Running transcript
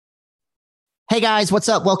Hey guys, what's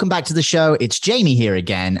up? Welcome back to the show. It's Jamie here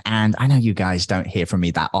again. And I know you guys don't hear from me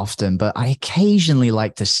that often, but I occasionally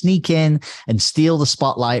like to sneak in and steal the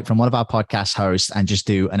spotlight from one of our podcast hosts and just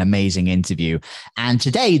do an amazing interview. And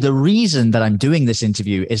today, the reason that I'm doing this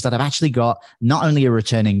interview is that I've actually got not only a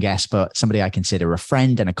returning guest, but somebody I consider a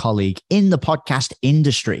friend and a colleague in the podcast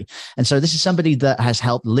industry. And so this is somebody that has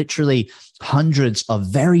helped literally hundreds of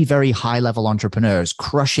very, very high level entrepreneurs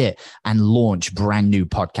crush it and launch brand new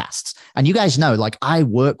podcasts. And you guys know, like, I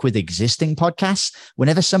work with existing podcasts.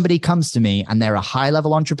 Whenever somebody comes to me and they're a high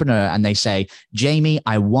level entrepreneur and they say, Jamie,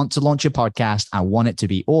 I want to launch a podcast, I want it to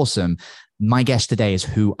be awesome, my guest today is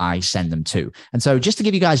who I send them to. And so just to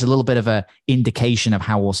give you guys a little bit of an indication of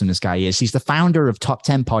how awesome this guy is, he's the founder of Top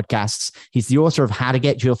 10 Podcasts. He's the author of How to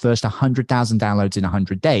Get Your First 100,000 Downloads in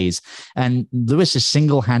 100 Days. And Luis has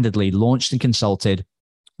single-handedly launched and consulted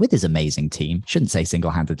with his amazing team. Shouldn't say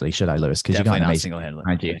single-handedly, should I, Lewis? Because you got an amazing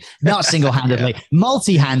single-handedly. Not single-handedly,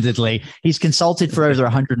 multi-handedly. He's consulted for over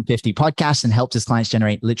 150 podcasts and helped his clients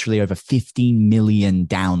generate literally over 15 million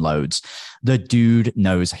downloads. The dude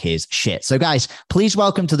knows his shit. So guys, please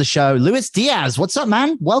welcome to the show, Luis Diaz. What's up,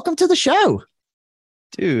 man? Welcome to the show.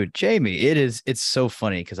 Dude, Jamie, it's so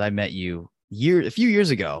funny because I met you a few years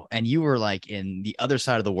ago and you were like in the other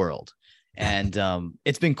side of the world. And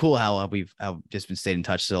it's been cool how we've just been staying in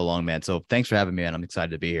touch so long, man. So thanks for having me, man. I'm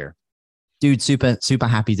excited to be here. Dude, super, super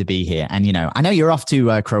happy to be here. And, you know, I know you're off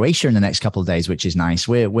to Croatia in the next couple of days, which is nice.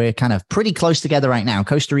 We're kind of pretty close together right now.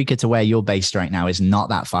 Costa Rica to where you're based right now is not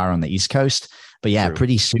that far on the East Coast. But yeah,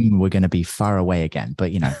 pretty soon we're going to be far away again.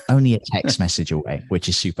 But, you know, only a text message away, which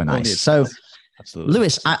is super nice. So absolutely.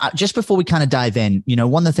 Luis, just before we kind of dive in, you know,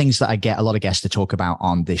 one of the things that I get a lot of guests to talk about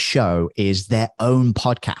on this show is their own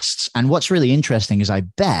podcasts. And what's really interesting is I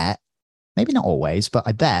bet, maybe not always, but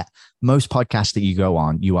I bet most podcasts that you go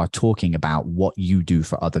on, you are talking about what you do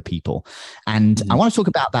for other people. And I want to talk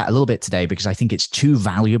about that a little bit today because I think it's too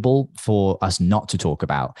valuable for us not to talk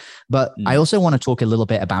about. But I also want to talk a little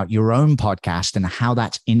bit about your own podcast and how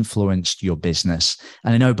that's influenced your business.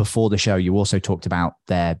 And I know before the show, you also talked about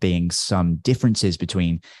there being some differences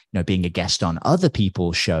between, you know, being a guest on other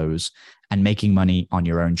people's shows and making money on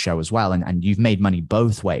your own show as well. And you've made money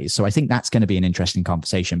both ways. So I think that's going to be an interesting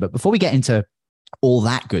conversation. But before we get into all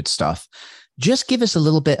that good stuff, just give us a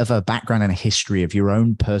little bit of a background and a history of your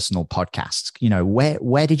own personal podcasts. You know,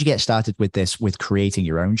 where did you get started with this, with creating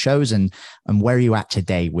your own shows, and where are you at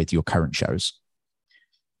today with your current shows?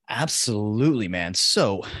 Absolutely, man.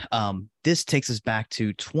 So this takes us back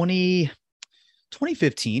to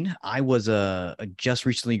 2015. I was a just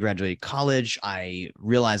recently graduated college. I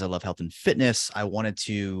realized I love health and fitness. I wanted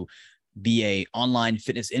to be a online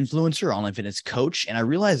fitness influencer, online fitness coach. And I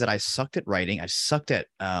realized that I sucked at writing. I sucked at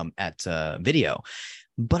video,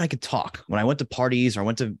 but I could talk. When I went to parties or I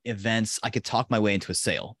went to events, I could talk my way into a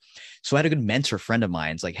sale. So I had a good mentor friend of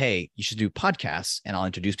mine. It's like, hey, you should do podcasts and I'll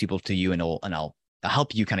introduce people to you and I'll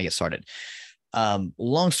help you kind of get started.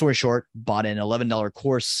 Long story short, bought an $11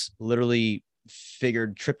 course, literally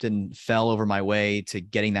tripped and fell over my way to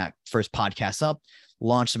getting that first podcast up,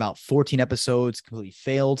 launched about 14 episodes, completely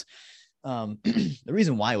failed. The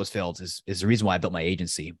reason why it was failed is the reason why I built my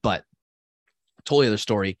agency, but totally other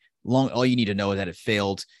story. All you need to know is that it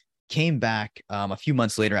failed. Came back a few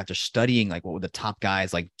months later after studying like what were the top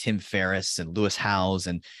guys like Tim Ferriss and Lewis Howes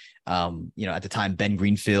and you know, at the time, Ben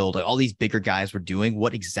Greenfield, like all these bigger guys were doing.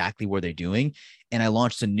 What exactly were they doing? And I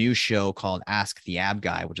launched a new show called Ask the Ab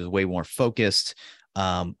Guy, which is way more focused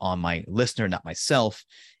on my listener, not myself.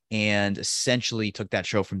 And essentially took that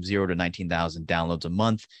show from 0 to 19,000 downloads a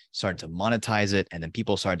month, started to monetize it. And then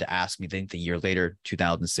people started to ask me, I think the year later,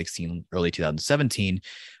 2016, early 2017,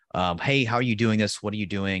 hey, how are you doing this? What are you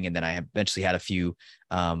doing? And then I eventually had a few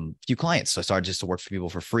clients. So I started just to work for people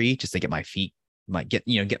for free, just to get my feet,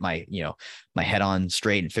 get my head on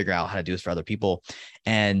straight and figure out how to do this for other people.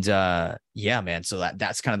 And yeah, man. So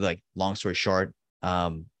that's kind of like long story short.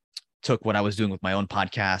 Took what I was doing with my own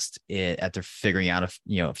podcast after figuring out a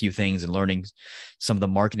few things and learning some of the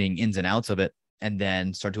marketing ins and outs of it, and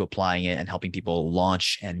then start to applying it and helping people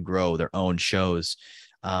launch and grow their own shows.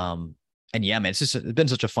 And yeah, man, it's been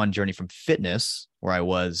such a fun journey from fitness where I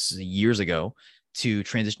was years ago to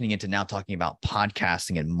transitioning into now talking about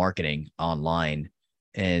podcasting and marketing online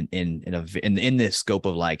and in the scope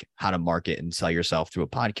of like how to market and sell yourself through a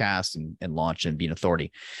podcast and launch and be an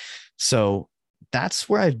authority. So that's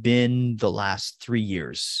where I've been the last 3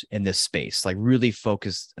 years in this space, like really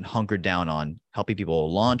focused and hunkered down on helping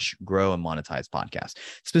people launch, grow, and monetize podcasts.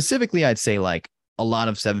 Specifically, I'd say like a lot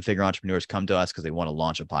of 7-figure entrepreneurs come to us because they want to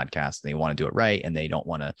launch a podcast and they want to do it right. And they don't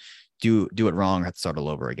want to do it wrong or have to start all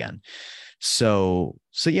over again. So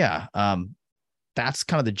yeah, that's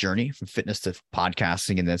kind of the journey from fitness to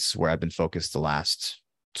podcasting. And that's where I've been focused the last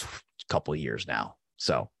couple of years now.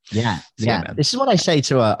 So yeah. man. This is what I say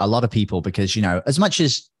to a lot of people, because, as much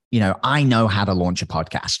as, I know how to launch a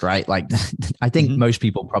podcast, right? Like I think most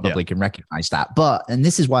people probably can recognize that. But, and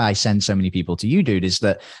this is why I send so many people to you, dude, is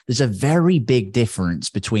that there's a very big difference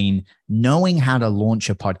between knowing how to launch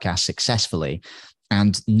a podcast successfully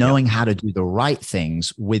and knowing how to do the right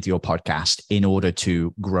things with your podcast in order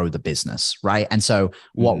to grow the business, right? And so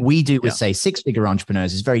what we do with, say, six-figure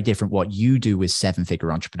entrepreneurs is very different what you do with seven-figure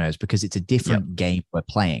entrepreneurs, because it's a different game we're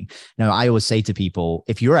playing. I always say to people,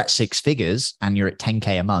 if you're at six figures and you're at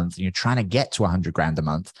 10K a month and you're trying to get to 100 grand a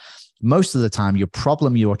month, most of the time, your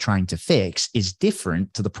problem you're trying to fix is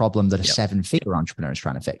different to the problem that a seven-figure entrepreneur is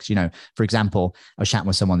trying to fix. For example, I was chatting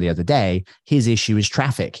with someone the other day. His issue is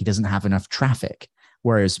traffic. He doesn't have enough traffic.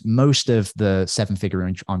 Whereas most of the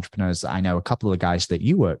seven-figure entrepreneurs that I know, a couple of the guys that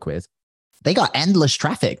you work with, they got endless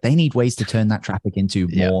traffic. They need ways to turn that traffic into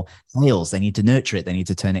more sales. They need to nurture it. They need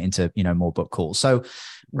to turn it into, more book calls. So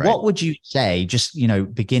what would you say, just,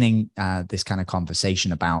 beginning this kind of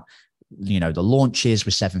conversation about, the launches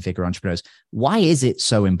with seven-figure entrepreneurs, why is it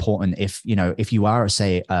so important if you are,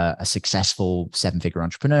 say, a successful seven-figure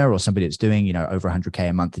entrepreneur or somebody that's doing, over 100K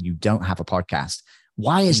a month and you don't have a podcast?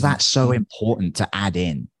 Why is that so important to add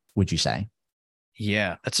in, would you say?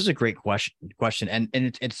 Yeah, that's such a great question. And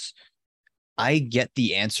it's, I get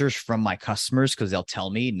the answers from my customers because they'll tell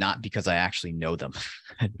me, not because I actually know them.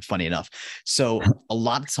 Funny enough. So a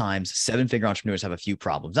lot of times seven-figure entrepreneurs have a few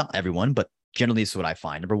problems. Not everyone, but generally this is what I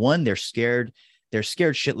find. Number one, they're scared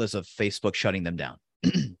shitless of Facebook shutting them down.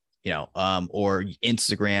 Or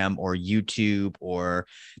Instagram or YouTube or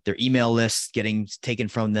their email lists getting taken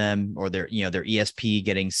from them, or their ESP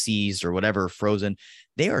getting seized or whatever, frozen.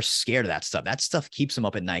 They are scared of that stuff. That stuff keeps them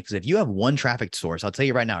up at night. Because if you have one traffic source, I'll tell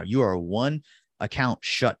you right now, you are one account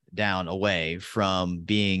shut down away from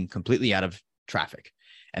being completely out of traffic.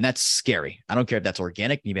 And that's scary. I don't care if that's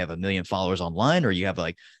organic. You may have 1 million followers online, or you have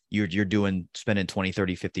you're spending 20,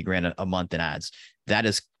 30, 50 grand a month in ads. That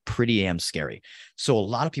is pretty damn scary. So a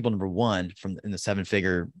lot of people, number one, in the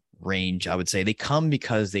seven-figure range, I would say they come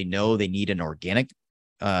because they know they need an organic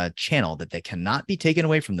channel that cannot be taken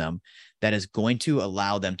away from them, that is going to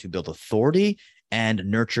allow them to build authority and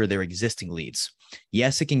nurture their existing leads.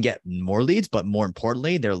 Yes, it can get more leads, but more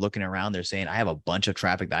importantly, they're looking around, they're saying, I have a bunch of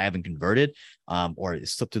traffic that I haven't converted, or it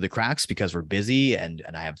slipped through the cracks because we're busy. And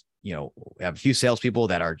I have, we have a few salespeople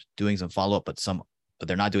that are doing some follow-up, but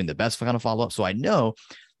they're not doing the best kind of follow-up. So I know,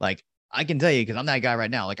 I can tell you, because I'm that guy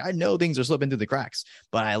right now, I know things are slipping through the cracks,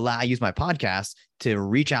 but I use my podcast to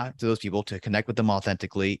reach out to those people, to connect with them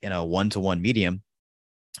authentically in a one-to-one medium,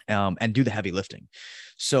 and do the heavy lifting.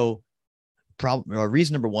 So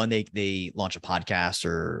reason number one, they launch a podcast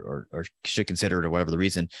or should consider it, or whatever the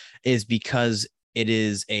reason is, because it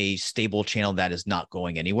is a stable channel that is not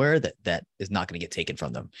going anywhere, that is not going to get taken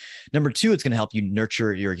from them. Number two, it's going to help you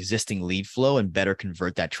nurture your existing lead flow and better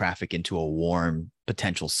convert that traffic into a warm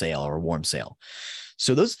potential sale or a warm sale.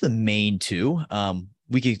 So those are the main two.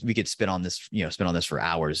 We could spin on this for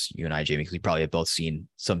hours, you and I, Jamie, because we probably have both seen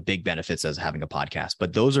some big benefits as having a podcast.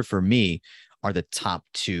 But those are, for me, are the top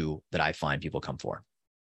two that I find people come for.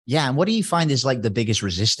 Yeah. And what do you find is the biggest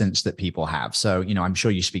resistance that people have? So, I'm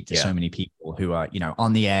sure you speak to so many people who are,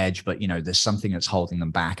 on the edge, but, there's something that's holding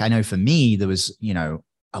them back. I know for me, there was,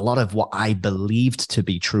 a lot of what I believed to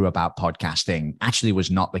be true about podcasting actually was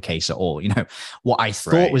not the case at all. What I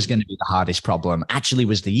thought was going to be the hardest problem actually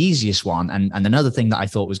was the easiest one. And another thing that I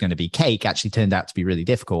thought was going to be cake actually turned out to be really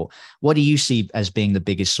difficult. What do you see as being the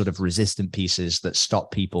biggest sort of resistant pieces that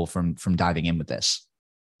stop people from diving in with this?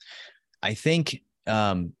 I think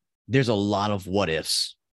there's a lot of what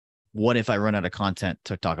ifs. What if I run out of content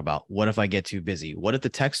to talk about? What if I get too busy? What if the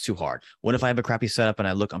tech's too hard? What if I have a crappy setup and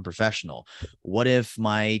I look unprofessional? What if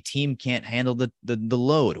my team can't handle the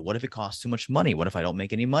load? What if it costs too much money? What if I don't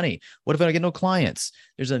make any money? What if I get no clients?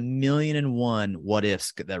 There's 1,000,001 what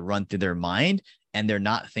ifs that run through their mind, and they're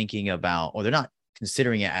not thinking about, or they're not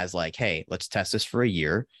considering it as hey, let's test this for a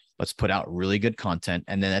year. Let's put out really good content.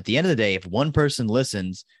 And then at the end of the day, if one person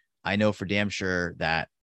listens, I know for damn sure that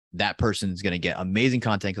person is going to get amazing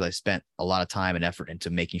content, because I spent a lot of time and effort into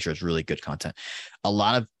making sure it's really good content. A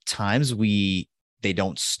lot of times they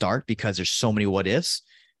don't start because there's so many what ifs.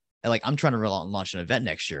 And I'm trying to launch an event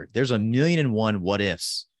next year. There's 1,000,001 what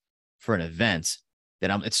ifs for an event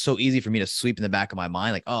that it's so easy for me to sweep in the back of my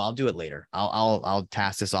mind. Oh, I'll do it later. I'll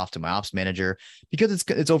task this off to my ops manager, because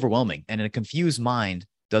it's overwhelming, and in a confused mind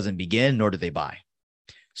doesn't begin, nor do they buy.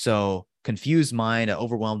 So confused mind, an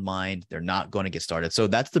overwhelmed mind, they're not going to get started. So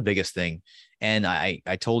that's the biggest thing, And I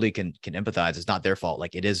totally can empathize. It's not their fault.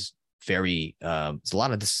 Like it is very it's a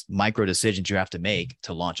lot of this micro decisions you have to make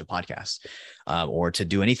to launch a podcast, or to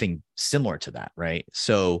do anything similar to that, right?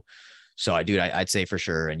 So I'd say for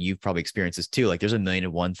sure, and you've probably experienced this too. Like there's a million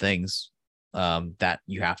and one things that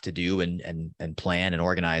you have to do and plan and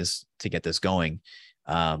organize to get this going.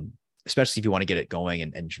 Especially if you want to get it going,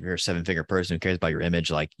 and you're a 7-figure person who cares about your image,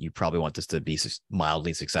 like you probably want this to be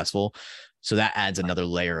mildly successful. So that adds another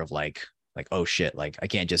layer of like, oh shit, like I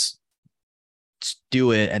can't just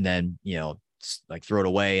do it and then, like throw it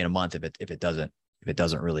away in a month if it doesn't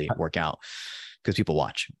really work out, because people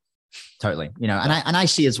watch. Totally. And I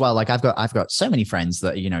see as well, like I've got so many friends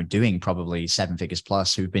that are, doing probably 7 figures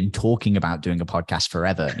plus who've been talking about doing a podcast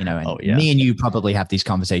forever, and me and you probably have these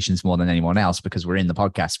conversations more than anyone else because we're in the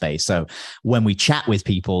podcast space. So when we chat with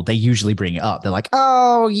people, they usually bring it up. They're like,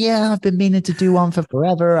 oh yeah, I've been meaning to do one for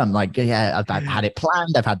forever. I'm like, yeah, I've had it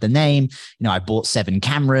planned. I've had the name, I bought 7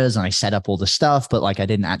 cameras and I set up all the stuff, but like I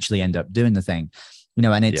didn't actually end up doing the thing.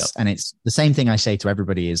 And it's the same thing I say to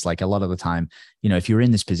everybody is like a lot of the time, if you're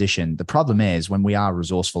in this position, the problem is when we are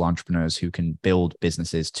resourceful entrepreneurs who can build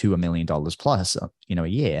businesses to $1 million plus, a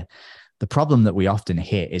year, the problem that we often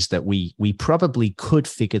hit is that we probably could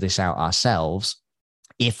figure this out ourselves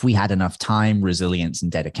if we had enough time, resilience,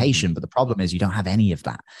 and dedication. But the problem is you don't have any of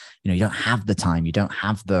that. You don't have the time, you don't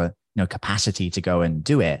have the capacity to go and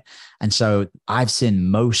do it. And so I've seen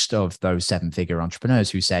most of those 7-figure entrepreneurs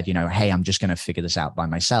who said, hey, I'm just going to figure this out by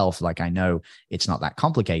myself. Like I know it's not that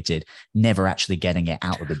complicated, never actually getting it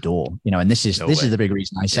out of the door, and this is the big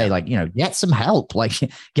reason I say, like, get some help, like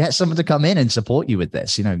get someone to come in and support you with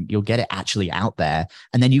this. You'll get it actually out there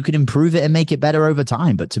and then you can improve it and make it better over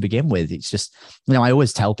time. But to begin with, it's just, I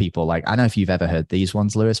always tell people, like, I don't know if you've ever heard these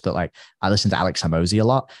ones, Lewis, but like I listen to Alex Hormozy a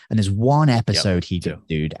lot, and there's one episode he did,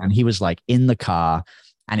 dude, and he was like in the car,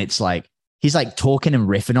 and it's like he's like talking and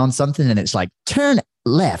riffing on something, and it's like turn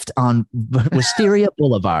left on Wisteria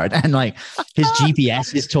Boulevard, and like his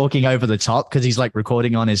GPS is talking over the top because he's like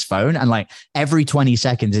recording on his phone, and like every 20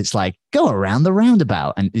 seconds it's like go around the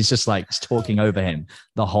roundabout, and it's just like it's talking over him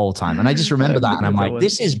the whole time. And I just remember that, and I'm like,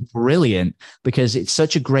 this is brilliant because it's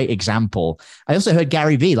such a great example. I also heard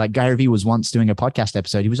Gary Vee, like Gary Vee was once doing a podcast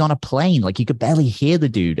episode. He was on a plane, like you could barely hear the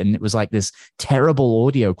dude, and it was like this terrible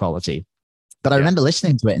audio quality. But I remember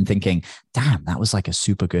listening to it and thinking, damn, that was like a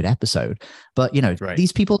super good episode. But,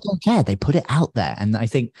 these people don't care. They put it out there. And I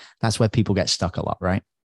think that's where people get stuck a lot, right?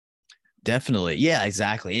 Definitely. Yeah,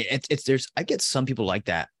 exactly. I get some people like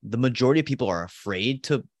that. The majority of people are afraid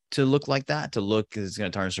to look like that, to look because it's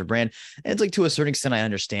going to tarnish their brand. And it's like, to a certain extent, I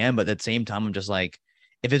understand. But at the same time, I'm just like,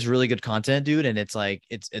 if it's really good content, dude, and it's like,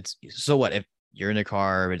 it's so what if you're in a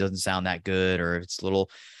car, if it doesn't sound that good, or if it's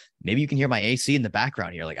maybe you can hear my AC in the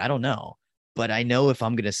background here. Like, I don't know. But I know if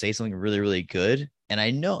I'm going to say something really, really good, and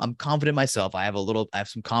I know I'm confident in myself, I have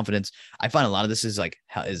some confidence. I find a lot of this is like,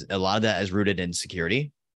 a lot of that is rooted in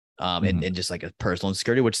security, and just like a personal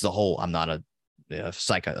insecurity, which is I'm not a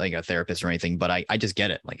like a therapist or anything, but I just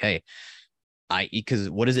get it. Like, hey, because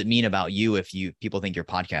what does it mean about you if people think your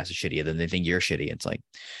podcast is shitty and then they think you're shitty? It's like,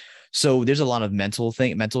 so there's a lot of mental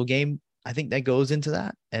game, I think, that goes into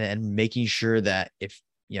that, and making sure that if,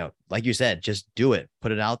 like you said, just do it,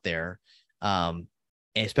 put it out there. And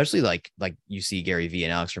especially like you see Gary Vee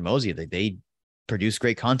and Alex Hormozy, they produce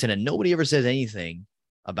great content, and nobody ever says anything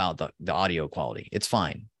about the audio quality. It's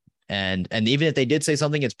fine. And even if they did say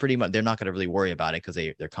something, it's pretty much, they're not going to really worry about it because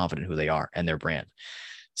they're confident who they are and their brand.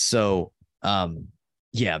 So,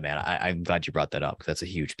 yeah, man, I'm glad you brought that up because that's a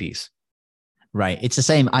huge piece. Right. It's the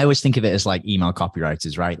same. I always think of it as like email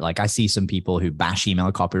copywriters, right? Like I see some people who bash email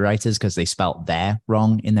copywriters because they spelt "their"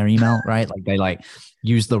 wrong in their email, right? Like they like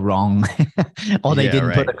use the wrong or they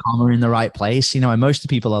didn't put a comma in the right place, and most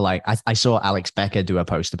people are like, I saw Alex Becker do a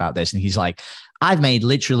post about this, and he's like, I've made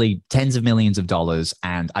literally tens of millions of dollars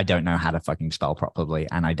and I don't know how to fucking spell properly,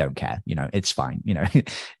 and I don't care. It's fine.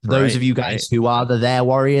 Those of you guys who are the "their"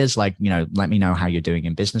 warriors, like, let me know how you're doing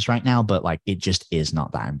in business right now, but like, it just is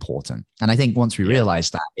not that important. And I think once we realize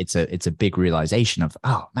that, it's a big realization of,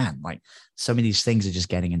 oh man, like so many of these things are just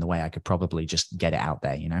getting in the way. I could probably just get it out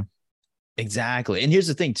there, Exactly. And here's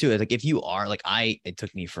the thing too, is like, if you are like, it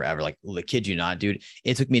took me forever, like, kid you not, dude,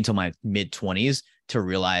 it took me until my mid-20s to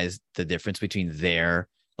realize the difference between their,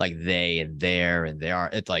 like they and their and they are.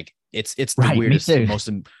 It's like, it's the weirdest,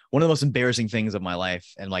 one of the most embarrassing things of my life.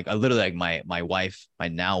 And like, I literally, like my wife, my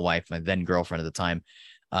now wife, my then girlfriend at the time,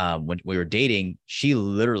 when we were dating, she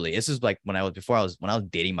literally, this is like when I was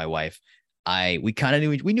dating my wife, we kind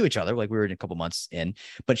of knew each other, like we were in a couple months in,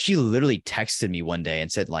 but she literally texted me one day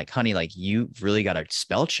and said like, honey, like you really got to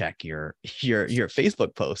spell check your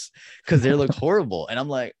Facebook posts because they look horrible. And I'm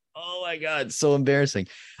like, oh my God, so embarrassing.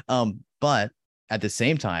 But at the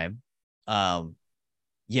same time,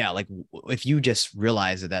 yeah, like if you just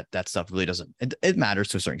realize that stuff really doesn't, it matters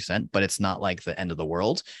to a certain extent, but it's not like the end of the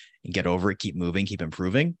world. You get over it, keep moving, keep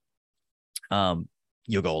improving.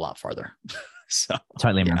 You'll go a lot farther. So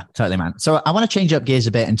totally, man. Totally, man. So I want to change up gears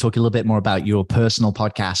a bit and talk a little bit more about your personal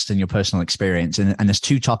podcast and your personal experience. And there's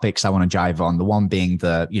two topics I want to jive on. The one being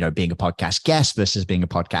being a podcast guest versus being a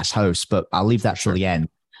podcast host, but I'll leave that till the end.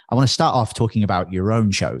 I want to start off talking about your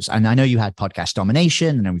own shows. And I know you had Podcast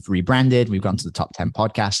Domination and then we've rebranded. We've gone to the top 10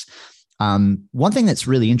 podcasts. One thing that's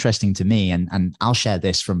really interesting to me, and I'll share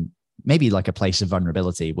this from maybe like a place of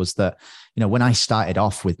vulnerability, was that, when I started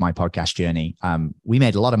off with my podcast journey, we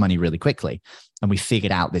made a lot of money really quickly and we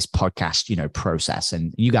figured out this podcast, process.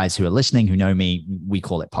 And you guys who are listening, who know me, we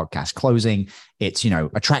call it podcast closing. It's,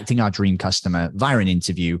 attracting our dream customer via an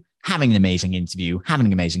interview, having an amazing interview, having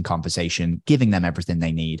an amazing conversation, giving them everything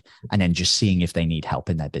they need, and then just seeing if they need help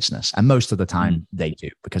in their business. And most of the time they do,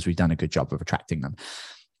 because we've done a good job of attracting them.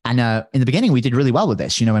 And in the beginning, we did really well with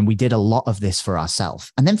this, and we did a lot of this for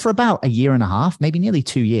ourselves. And then for about a year and a half, maybe nearly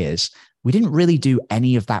 2 years, we didn't really do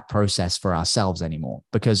any of that process for ourselves anymore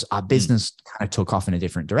because our business kind of took off in a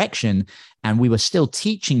different direction. And we were still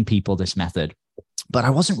teaching people this method, but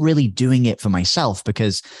I wasn't really doing it for myself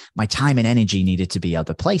because my time and energy needed to be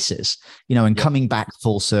other places, and coming back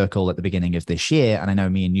full circle at the beginning of this year. And I know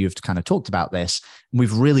me and you've kind of talked about this.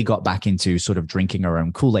 We've really got back into sort of drinking our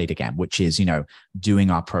own Kool-Aid again, which is, doing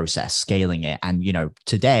our process, scaling it. And,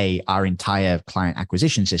 today our entire client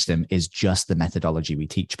acquisition system is just the methodology we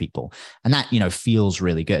teach people. And that, feels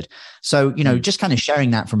really good. So, just kind of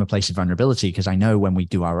sharing that from a place of vulnerability, because I know when we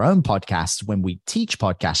do our own podcasts, when we teach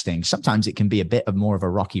podcasting, sometimes it can be a bit of more of a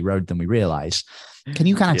rocky road than we realize. Can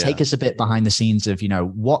you kind of take us a bit behind the scenes of,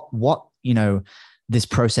 what this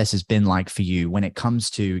process has been like for you when it comes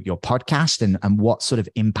to your podcast and what sort of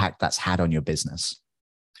impact that's had on your business?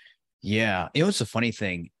 Yeah. What's the funny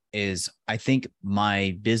thing is I think how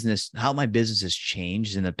my business has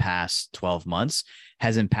changed in the past 12 months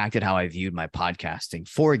has impacted how I viewed my podcasting.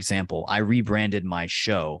 For example, I rebranded my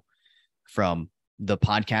show from the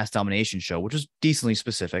Podcast Domination Show, which was decently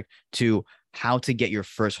specific, to how to get your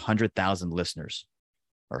first 100,000 listeners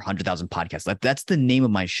or 100,000 podcasts. That's the name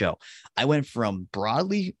of my show. I went from broad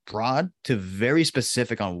to very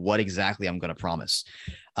specific on what exactly I'm going to promise.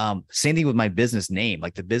 Same thing with my business name.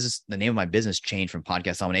 Like the name of my business changed from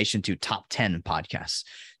Podcast Domination to Top 10 Podcasts,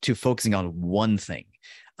 to focusing on one thing.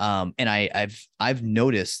 And I've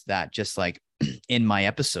noticed that just like in my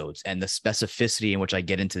episodes and the specificity in which I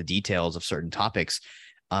get into the details of certain topics,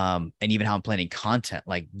 and even how I'm planning content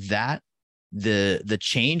like that, the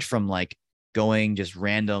change from like going just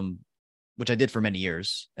random, which I did for many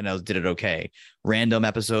years and I did it okay, random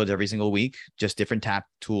episodes every single week, just different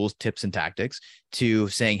tools, tips, and tactics, to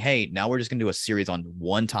saying, hey, now we're just going to do a series on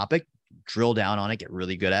one topic, drill down on it, get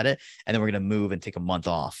really good at it. And then we're going to move and take a month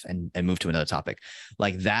off and move to another topic.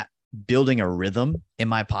 Like that, building a rhythm in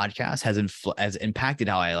my podcast has impacted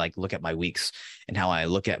how I like look at my weeks and how I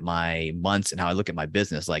look at my months and how I look at my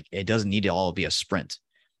business. Like it doesn't need to all be a sprint.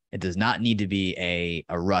 It does not need to be a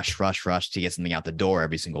rush to get something out the door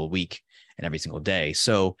every single week and every single day.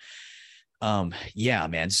 So, yeah,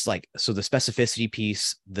 man, it's like, so the specificity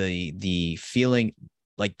piece, the feeling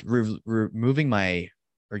like removing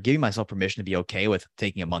or giving myself permission to be okay with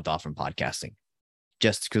taking a month off from podcasting,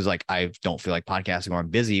 just because like, I don't feel like podcasting or I'm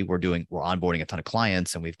busy. We're onboarding a ton of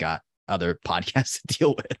clients and we've got other podcasts to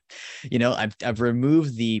deal with. I've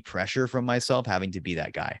removed the pressure from myself having to be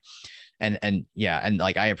that guy. And yeah, and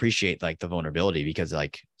like I appreciate like the vulnerability, because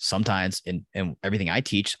like sometimes in everything I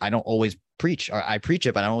teach, I don't always preach, or I preach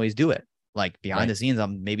it, but I don't always do it. Like behind the scenes,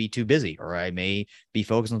 I'm maybe too busy, or I may be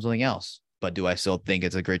focused on something else. But do I still think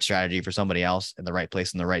it's a great strategy for somebody else in the right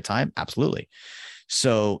place in the right time? Absolutely.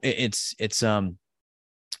 So it's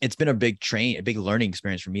been a big learning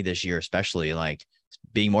experience for me this year, especially like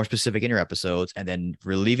being more specific in your episodes, and then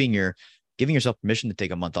giving yourself permission to take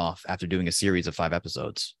a month off after doing a series of 5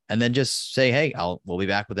 episodes, and then just say, hey, we'll be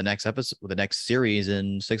back with the next episode, with the next series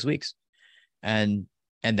in 6 weeks. And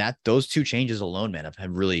that those two changes alone, man,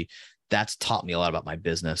 that's taught me a lot about my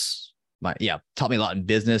business. Taught me a lot in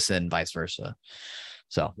business and vice versa.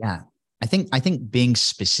 So, yeah, I think being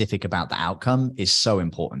specific about the outcome is so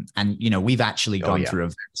important. And, we've actually gone through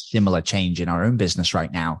a similar change in our own business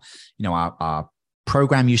right now. Our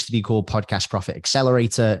program used to be called Podcast Profit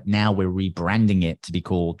Accelerator. Now we're rebranding it to be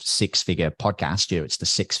called Six Figure Podcast. It's the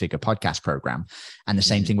Six Figure Podcast Program. And the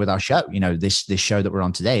same thing with our show. This show that we're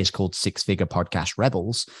on today is called Six Figure Podcast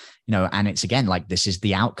Rebels. And it's, again, like, this is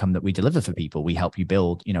the outcome that we deliver for people. We help you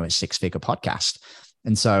build, a six-figure podcast.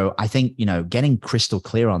 And so I think, getting crystal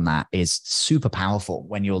clear on that is super powerful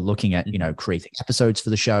when you're looking at, creating episodes for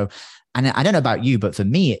the show. And I don't know about you, but for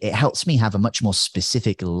me, it helps me have a much more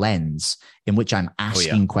specific lens in which I'm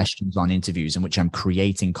asking questions on interviews, in which I'm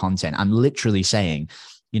creating content. I'm literally saying,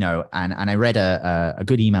 and I read a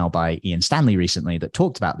good email by Ian Stanley recently that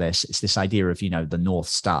talked about this. It's this idea of, the North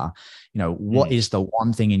Star. What is the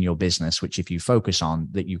one thing in your business which, if you focus on,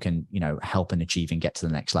 that you can, help and achieve and get to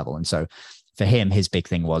the next level? And so for him, his big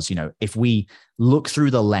thing was, if we look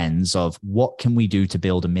through the lens of what can we do to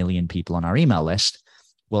build 1 million people on our email list,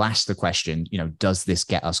 we'll ask the question, does this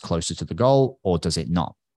get us closer to the goal or does it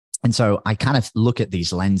not? And so I kind of look at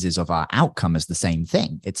these lenses of our outcome as the same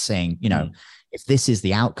thing. It's saying, if this is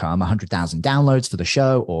the outcome, 100,000 downloads for the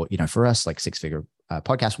show, or, for us, like six-figure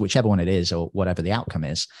podcast, whichever one it is, or whatever the outcome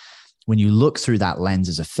is, when you look through that lens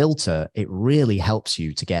as a filter, it really helps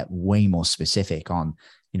you to get way more specific on,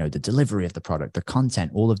 the delivery of the product, the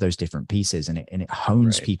content, all of those different pieces. And it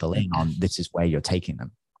hones people in on, this is where you're taking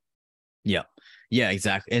them. Yeah. Yeah,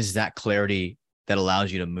 exactly. It's that clarity that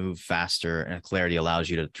allows you to move faster, and clarity allows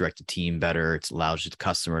you to direct the team better. It allows the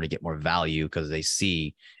customer to get more value because they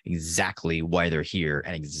see exactly why they're here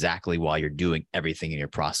and exactly why you're doing everything in your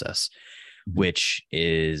process, which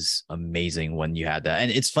is amazing when you had that.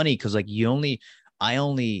 And it's funny because, like, I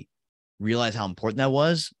only realized how important that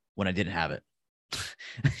was when I didn't have it.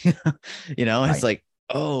 It's like,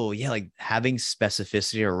 oh yeah, like having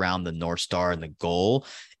specificity around the North Star and the goal,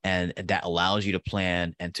 and that allows you to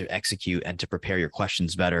plan and to execute and to prepare your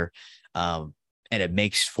questions better. And it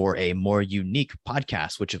makes for a more unique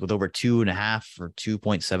podcast, which is with over 2.5 or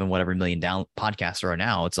 2.7, whatever million down podcasts are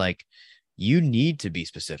now. It's like, you need to be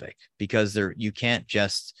specific because you can't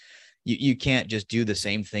just do the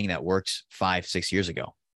same thing that worked 5-6 years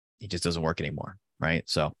ago. It just doesn't work anymore. Right.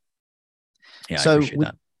 So yeah, I appreciate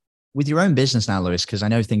that. With your own business now, Luis, because I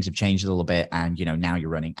know things have changed a little bit, and now you're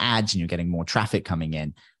running ads and you're getting more traffic coming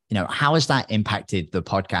in. How has that impacted the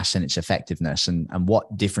podcast and its effectiveness, and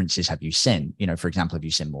what differences have you seen? For example, have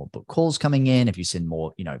you seen more book calls coming in? Have you seen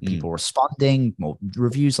more, people responding, more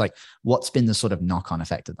reviews? Like, what's been the sort of knock-on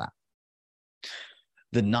effect of that?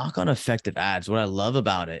 The knock-on effect of ads, what I love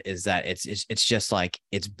about it is that it's just like,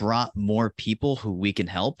 it's brought more people who we can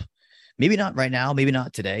help. Maybe not right now, maybe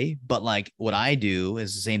not today, but like what I do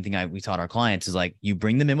is the same thing we taught our clients is, like, you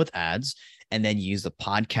bring them in with ads, and then you use the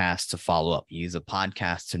podcast to follow up. You use the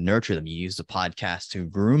podcast to nurture them. You use the podcast to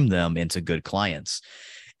groom them into good clients.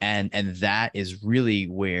 And that is really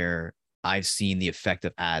where I've seen the effect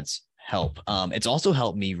of ads help. It's also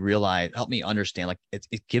helped me understand, like, it's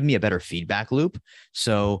given me a better feedback loop.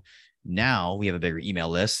 So now we have a bigger email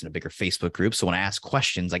list and a bigger Facebook group. So when I ask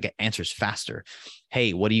questions, I get answers faster.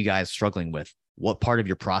 Hey, what are you guys struggling with? What part of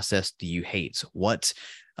your process do you hate? What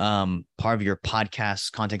part of your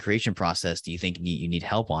podcast content creation process do you think you need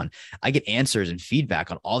help on? I get answers and feedback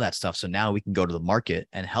on all that stuff. So now we can go to the market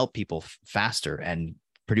and help people faster and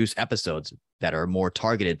produce episodes that are more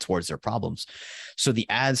targeted towards their problems. So the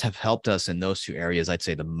ads have helped us in those two areas, I'd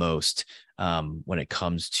say, the most when it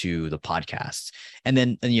comes to the podcasts. And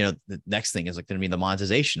then, the next thing is like going to be the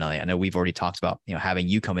monetization. I know we've already talked about, having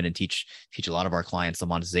you come in and teach a lot of our clients the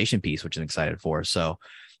monetization piece, which I'm excited for. So,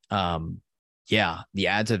 yeah, the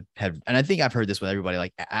ads have, and I think I've heard this with everybody,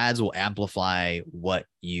 like, ads will amplify what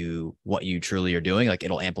you truly are doing. Like,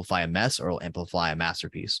 it'll amplify a mess or it'll amplify a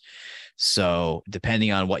masterpiece. So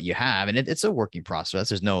depending on what you have, and it's a working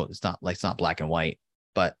process. It's not black and white,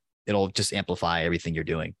 but it'll just amplify everything you're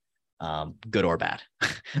doing, good or bad.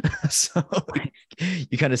 So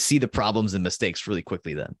you kind of see the problems and mistakes really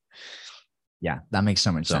quickly then. Yeah, that makes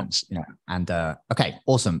so much sense. And okay,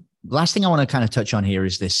 awesome. Last thing I want to kind of touch on here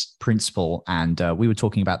is this principle. And we were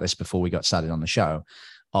talking about this before we got started on the show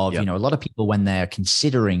of, a lot of people, when they're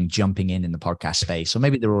considering jumping in the podcast space, or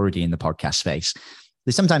maybe they're already in the podcast space,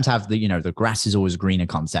 they sometimes have the grass is always greener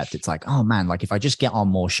concept. It's like, oh man, like if I just get on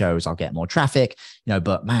more shows, I'll get more traffic,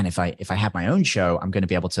 but man, if I have my own show, I'm going to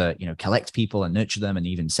be able to, collect people and nurture them and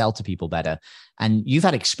even sell to people better. And you've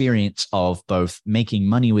had experience of both making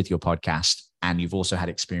money with your podcast, and you've also had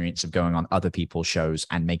experience of going on other people's shows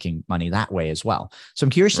and making money that way as well. So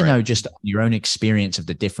I'm curious to know just your own experience of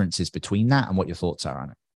the differences between that and what your thoughts are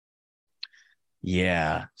on it.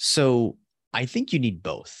 Yeah. So I think you need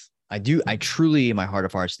both. I truly, in my heart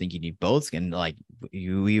of hearts, think you need both. And like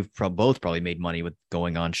we've both probably made money with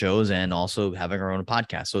going on shows and also having our own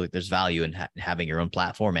podcast. So like, there's value in having your own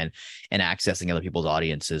platform and accessing other people's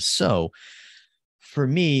audiences. So for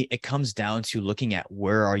me, it comes down to looking at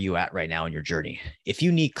where are you at right now in your journey. If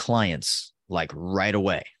you need clients like right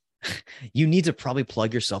away, you need to probably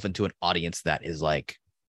plug yourself into an audience that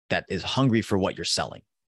is hungry for what you're selling.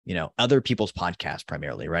 Other people's podcasts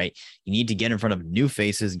primarily, right? You need to get in front of new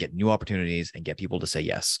faces and get new opportunities and get people to say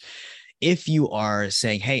yes. If you are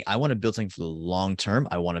saying, hey, I want to build something for the long term,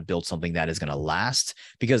 I want to build something that is going to last,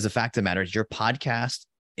 because the fact of the matter is your podcast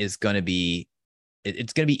is going to be,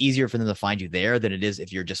 it's going to be easier for them to find you there than it is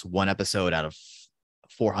if you're just one episode out of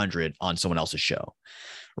 400 on someone else's show,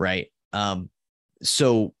 right?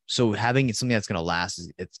 So having something that's going to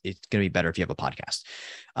last it's going to be better if you have a podcast.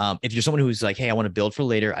 If you're someone who's like, hey, I want to build for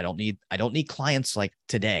later, I don't need clients like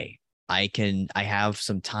today. I have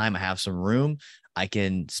some time, I have some room, I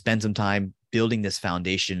can spend some time building this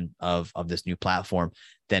foundation of this new platform,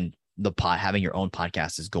 then having your own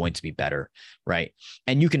podcast is going to be better, right?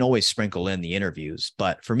 And you can always sprinkle in the interviews.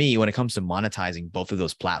 But for me, when it comes to monetizing both of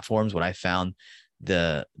those platforms, what I found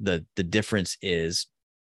the difference is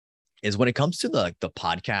when it comes to the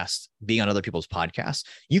podcast, being on other people's podcasts,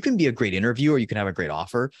 you can be a great interviewer, you can have a great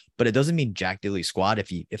offer, but it doesn't mean jack diddly squat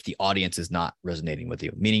if the audience is not resonating with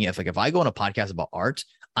you. Meaning if I go on a podcast about art,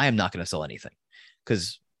 I am not going to sell anything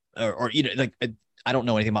because, I don't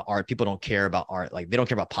know anything about art. People don't care about art. Like they don't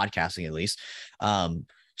care about podcasting at least.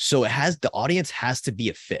 So the audience has to be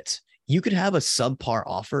a fit. You could have a subpar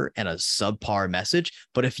offer and a subpar message,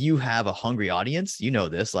 but if you have a hungry audience,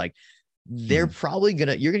 this, like, they're probably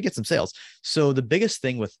you're gonna get some sales. So the biggest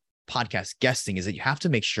thing with podcast guesting is that you have to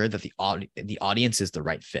make sure that the audience is the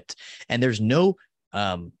right fit. And there's no,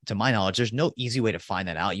 to my knowledge, there's no easy way to find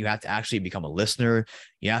that out. You have to actually become a listener.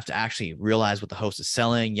 You have to actually realize what the host is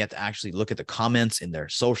selling. You have to actually look at the comments in their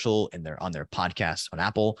social and on their podcast on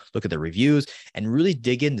Apple, look at their reviews and really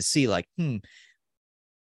dig in to see like,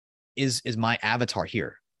 is my avatar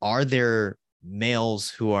here? Are there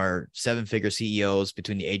males who are 7-figure CEOs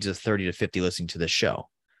between the ages of 30 to 50 listening to this show,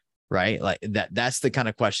 right? Like that's the kind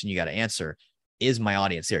of question you got to answer. Is my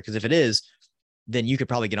audience here? Because if it is, then you could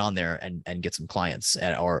probably get on there and get some clients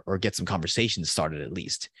or get some conversations started at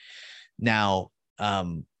least. Now,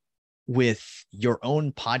 with your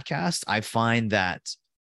own podcast, I find that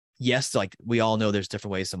yes, like we all know there's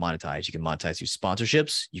different ways to monetize. You can monetize through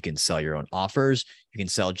sponsorships. You can sell your own offers. You can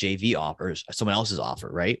sell JV offers, someone else's offer,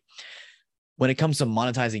 right? When it comes to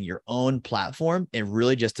monetizing your own platform, it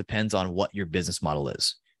really just depends on what your business model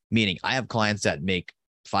is. Meaning I have clients that make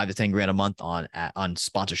 5 to 10 grand a month on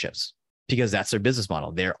sponsorships because that's their business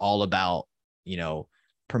model. They're all about,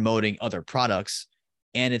 promoting other products.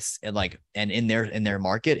 And and in their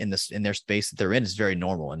market, in their space that they're in, is very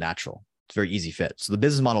normal and natural. It's very easy fit. So the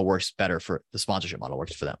business model works better for the sponsorship model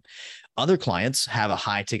works for them. Other clients have a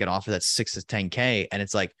high ticket offer that's 6 to 10K. And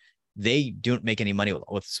it's like, they don't make any money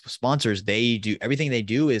with sponsors. Everything they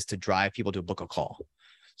do is to drive people to book a call.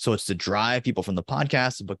 So it's to drive people from the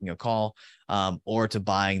podcast to booking a call, or to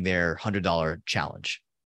buying their $100 challenge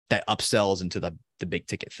that upsells into the big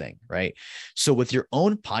ticket thing, right? So with your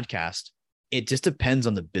own podcast, it just depends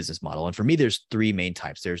on the business model. And for me, there's 3 main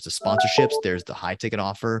types. There's the sponsorships, there's the high ticket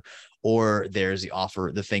offer, or there's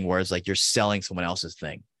the thing where it's like you're selling someone else's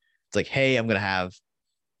thing. It's like, hey, I'm going to have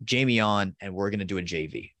Jamie on and we're going to do a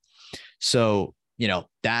JV. So,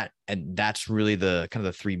 that's really the kind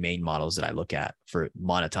of the 3 main models that I look at for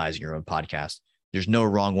monetizing your own podcast. There's no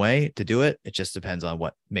wrong way to do it. It just depends on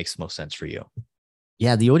what makes the most sense for you.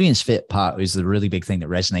 Yeah, the audience fit part is the really big thing that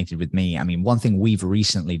resonated with me. I mean, one thing we've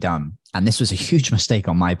recently done, and this was a huge mistake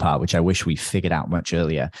on my part, which I wish we figured out much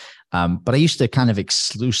earlier. But I used to kind of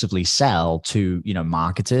exclusively sell to,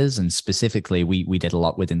 marketers. And specifically, we did a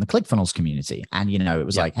lot within the ClickFunnels community. And, it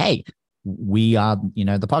was like, hey, we are,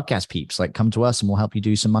 the podcast peeps, like come to us and we'll help you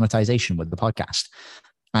do some monetization with the podcast.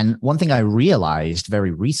 And one thing I realized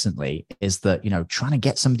very recently is that, trying to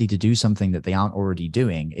get somebody to do something that they aren't already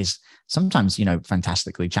doing is sometimes,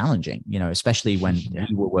 fantastically challenging, especially when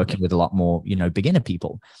you were working with a lot more, beginner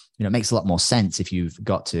people. It makes a lot more sense if you've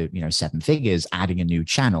got to, 7 figures, adding a new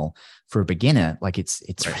channel for a beginner, like it's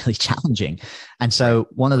really challenging. And so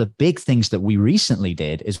one of the big things that we recently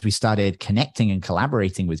did is we started connecting and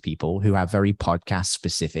collaborating with people who have very podcast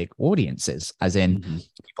specific audiences, as in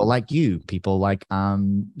people like you, people like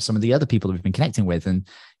some of the other people that we've been connecting with. And,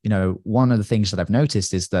 one of the things that I've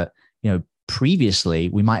noticed is that, previously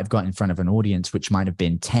we might have got in front of an audience which might have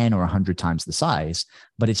been 10 or 100 times the size,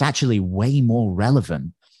 but it's actually way more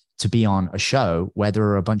relevant to be on a show where there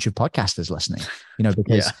are a bunch of podcasters listening,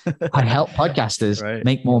 because Yeah. I help podcasters Right.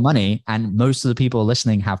 make more money, and most of the people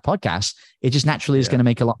listening have podcasts. It just naturally is Yeah. going to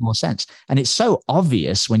make a lot more sense. And it's so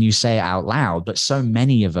obvious when you say it out loud, but so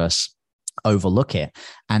many of us overlook it.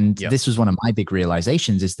 And Yep. this was one of my big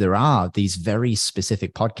realizations, is there are these very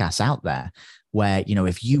specific podcasts out there where,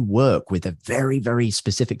 if you work with a very, very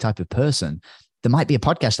specific type of person, there might be a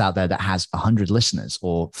podcast out there that has 100 listeners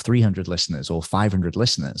or 300 listeners or 500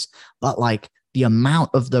 listeners, but like the amount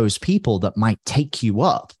of those people that might take you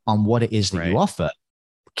up on what it is that you offer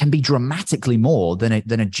can be dramatically more than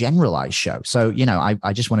a generalized show. So,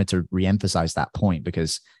 I just wanted to reemphasize that point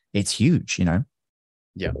because it's huge,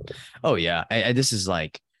 Yeah. Oh yeah. This is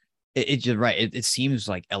like, you're right. It seems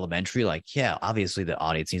like elementary, like, yeah, obviously the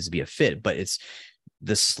audience needs to be a fit, but it's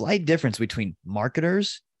the slight difference between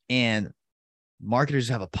marketers and marketers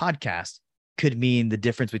who have a podcast could mean the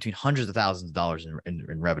difference between hundreds of thousands of dollars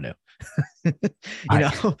in revenue.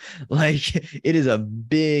 Like it is a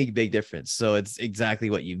big, big difference. So it's exactly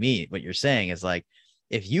what you mean. What you're saying is like,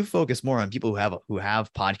 if you focus more on people who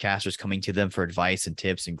have podcasters coming to them for advice and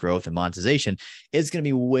tips and growth and monetization, it's going to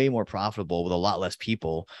be way more profitable with a lot less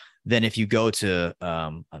people than if you go to, I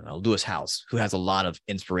don't know, Lewis House, who has a lot of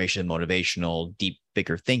inspiration, motivational, deep,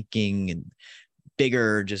 bigger thinking and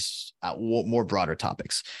bigger, just more broader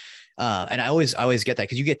topics. And I always get that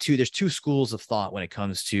because there's two schools of thought when it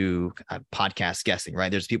comes to podcast guesting,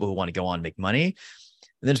 right? There's people who want to go on and make money.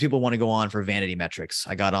 And then there's people who want to go on for vanity metrics.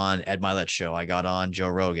 I got on Ed Milet's show. I got on Joe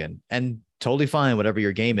Rogan, and totally fine, whatever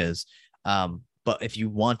your game is. But if you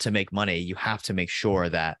want to make money, you have to make sure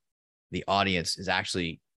that the audience is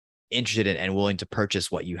actually interested in and willing to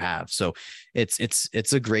purchase what you have. So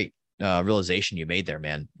it's a great realization you made there,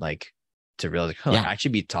 man. Like to realize, like, I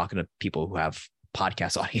should be talking to people who have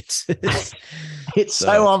podcast audiences. It's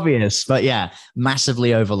so obvious, but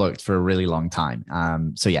massively overlooked for a really long time.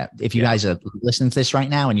 So if you guys are listening to this right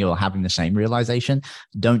now and you're having the same realization,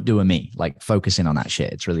 don't do a me, like focus in on that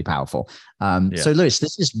shit. It's really powerful. So Luis,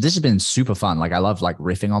 this has been super fun. Like I love like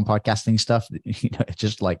riffing on podcasting stuff. It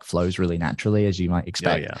just like flows really naturally, as you might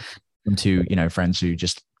expect. From two, friends who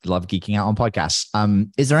just love geeking out on podcasts.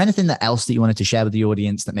 Is there anything else that you wanted to share with the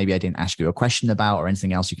audience that maybe I didn't ask you a question about, or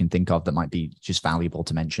anything else you can think of that might be just valuable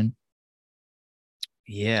to mention?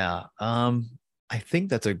 Yeah. I think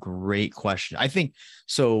that's a great question. I think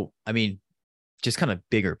so. I mean, just kind of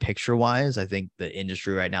bigger picture wise, I think the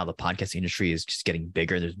industry right now, the podcast industry is just getting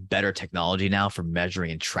bigger. There's better technology now for measuring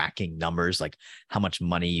and tracking numbers, like how much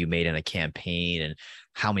money you made in a campaign and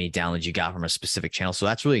how many downloads you got from a specific channel. So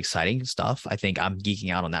that's really exciting stuff. I think I'm geeking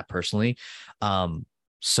out on that personally.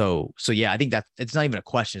 So yeah, I think that it's not even a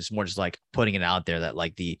question. It's more just like putting it out there that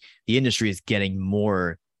like the industry is getting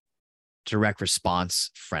more direct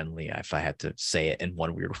response friendly, if I had to say it in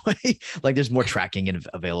one weird way. Like there's more tracking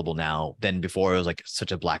available now than before. It was like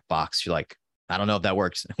such a black box. You're like, I don't know if that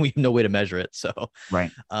works. We have no way to measure it. So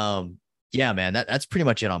right. Yeah, man, that's pretty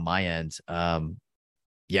much it on my end.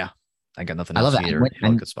 Yeah, I got nothing else. I love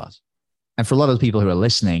that. Good spots. And for a lot of the people who are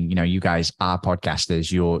listening, you guys are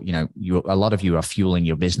podcasters. A lot of you are fueling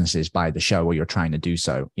your businesses by the show, or you're trying to do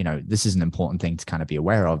so. This is an important thing to kind of be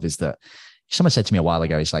aware of, is that someone said to me a while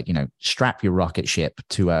ago, it's like, strap your rocket ship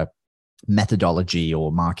to a methodology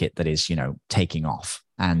or market that is, taking off.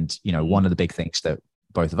 And, one of the big things that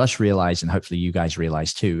both of us realize, and hopefully you guys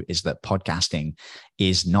realize too, is that podcasting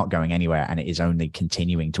is not going anywhere, and it is only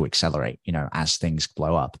continuing to accelerate, as things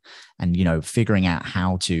blow up. And, figuring out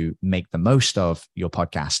how to make the most of your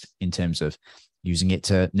podcast in terms of using it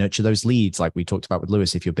to nurture those leads, like we talked about with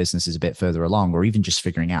Luis, if your business is a bit further along, or even just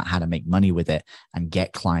figuring out how to make money with it and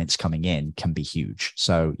get clients coming in, can be huge.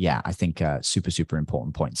 So I think super, super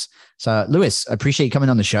important points. So Luis, appreciate you coming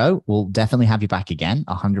on the show. We'll definitely have you back again,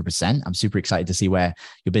 100%. I'm super excited to see where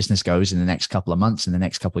your business goes in the next couple of months, in the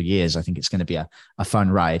next couple of years. I think it's going to be a fun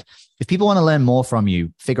ride. If people want to learn more from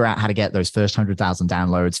you, figure out how to get those first 100,000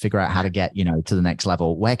 downloads, figure out how to get, to the next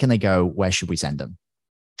level, where can they go? Where should we send them?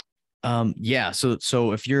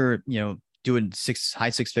 So if you're, doing high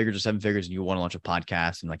six figures or seven figures and you want to launch a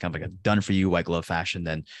podcast and like kind of like a done for you white glove fashion,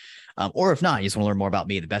 then, or if not, you just want to learn more about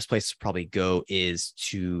me, the best place to probably go is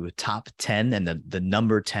to top 10 and the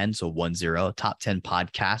number 10. So 10, top 10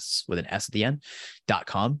 podcasts with an S at the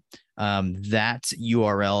end.com. That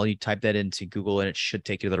URL, you type that into Google and it should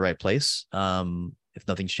take you to the right place. If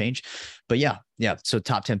nothing's changed, but yeah. So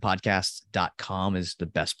top10podcasts.com is the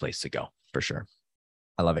best place to go for sure.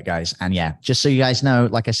 I love it, guys. And just so you guys know,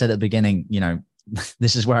 like I said at the beginning,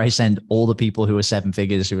 this is where I send all the people who are seven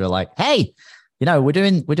figures who are like, hey, we're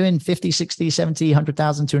doing 50, 60, 70, $100,000,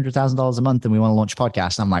 $200,000 a month and we want to launch a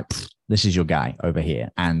podcast. I'm like, this is your guy over here.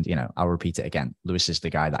 And, I'll repeat it again. Luis is the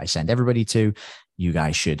guy that I send everybody to. You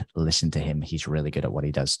guys should listen to him. He's really good at what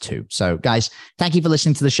he does too. So guys, thank you for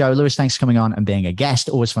listening to the show. Luis, thanks for coming on and being a guest.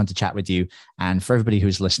 Always fun to chat with you. And for everybody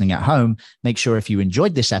who's listening at home, make sure if you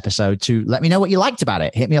enjoyed this episode to let me know what you liked about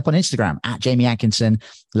it. Hit me up on Instagram at Jamie Atkinson.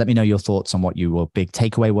 Let me know your thoughts on what your big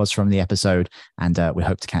takeaway was from the episode. And we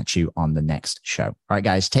hope to catch you on the next show. All right,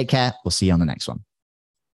 guys, take care. We'll see you on the next one.